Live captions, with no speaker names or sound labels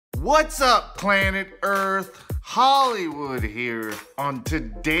What's up, planet Earth? Hollywood here on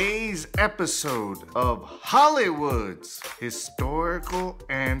today's episode of Hollywood's Historical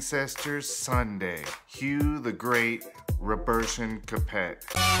Ancestors Sunday. Hugh the Great, Robertian Capet.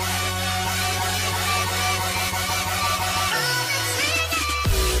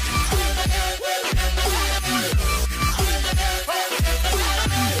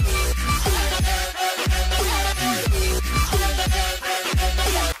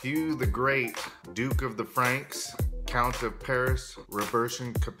 Hugh the Great, Duke of the Franks, Count of Paris,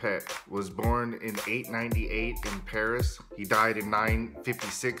 Robertian Capet, was born in 898 in Paris. He died in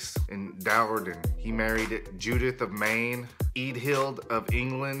 956 in Dourdan. He married Judith of Maine, Eadhild of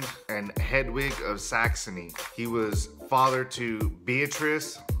England, and Hedwig of Saxony. He was father to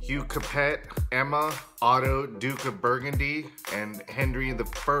Beatrice, Hugh Capet, Emma, Otto, Duke of Burgundy, and Henry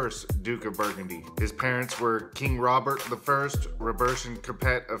I, Duke of Burgundy. His parents were King Robert I, Robertian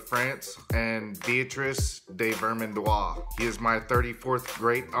Capet of France, and Beatrice de Vermandois. He is my 34th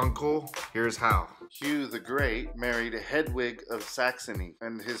great uncle. Here's how. Hugh the Great married Hedwig of Saxony,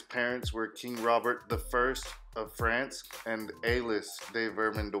 and his parents were King Robert I of France and Alice de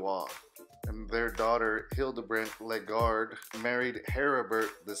Vermandois. And their daughter Hildebrand Legarde married Heribert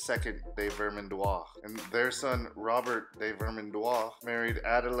II de Vermandois, and their son Robert de Vermandois married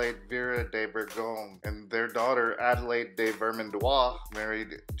Adelaide Vera de Bourgogne, and their daughter Adelaide de Vermandois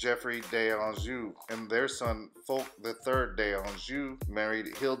married Geoffrey d'Anjou, and their son Fulk III d'Anjou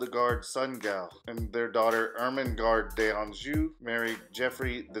married Hildegard Sungal, and their daughter Ermengarde d'Anjou married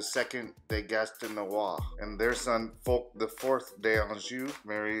Geoffrey II de Gastinois, and their son Fulk IV d'Anjou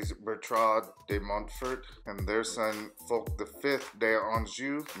marries Bertrand de Montfort, and their son Fulk V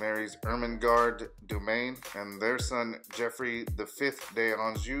d'Anjou marries Ermengarde d'Humaine, and their son Geoffrey V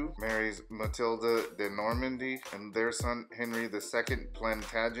d'Anjou marries Matilda de Normandy, and their son Henry II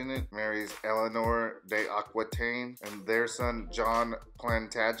Plantagenet marries Eleanor de Aquitaine, and their son John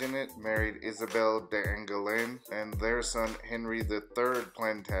Plantagenet married Isabel de Angoulême, and their son Henry III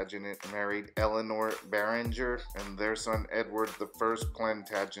Plantagenet married Eleanor Berenger, and their son Edward I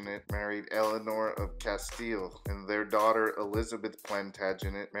Plantagenet married Eleanor of Castile, and their daughter Elizabeth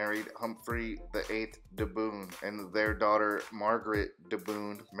Plantagenet married Humphrey VIII de Bohun, and their daughter Margaret de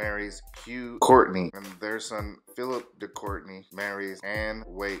Bohun marries Hugh Courtney, and their son Philip de Courtney marries Anne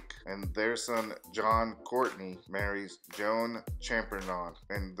Wake, and their son John Courtney marries Joan Champernowne,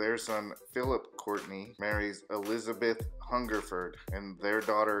 and their son Philip Courtney marries Elizabeth Hungerford, and their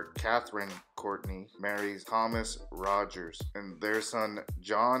daughter Catherine Courtney marries Thomas Rogers, and their son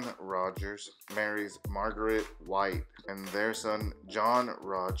John Rogers marries Margaret White, and their son John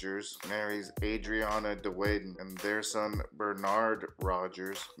Rogers marries Adriana de Weden, and their son Bernard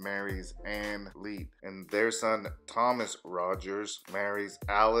Rogers marries Anne Leet, and their son Thomas Rogers marries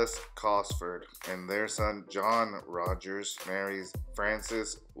Alice Cosford, and their son John Rogers marries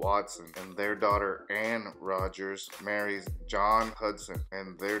Francis Watson, and their daughter Anne Rogers marries John Hudson,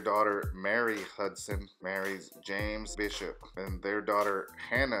 and their daughter Mary Hudson marries James Bishop, and their daughter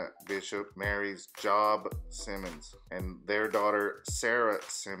Hannah Bishop marries Job Simmons, and their daughter Sarah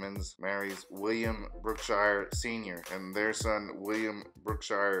Simmons marries William Brookshire Sr., and their son William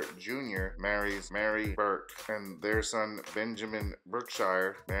Brookshire Jr. marries Mary Burke, and their son Benjamin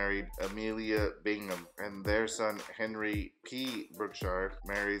Brookshire married Amelia Bingham, and their son Henry P. Brookshire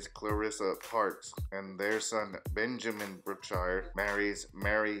marries Clarissa Parks, and their son Benjamin Brookshire marries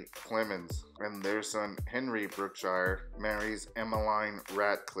Mary Clemens, and their son Henry Brookshire marries Emmeline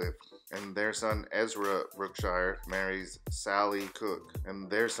Ratcliffe, and their son Ezra Brookshire marries Sally Cook, and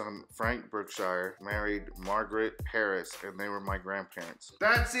their son Frank Brookshire married Margaret Harris, and they were my grandparents.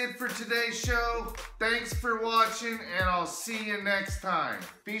 That's it for today's show. Thanks for watching, and I'll see you next time.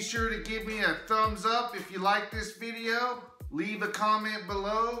 Be sure to give me a thumbs up if you like this video. Leave a comment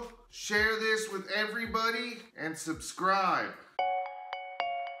below, share this with everybody, and subscribe.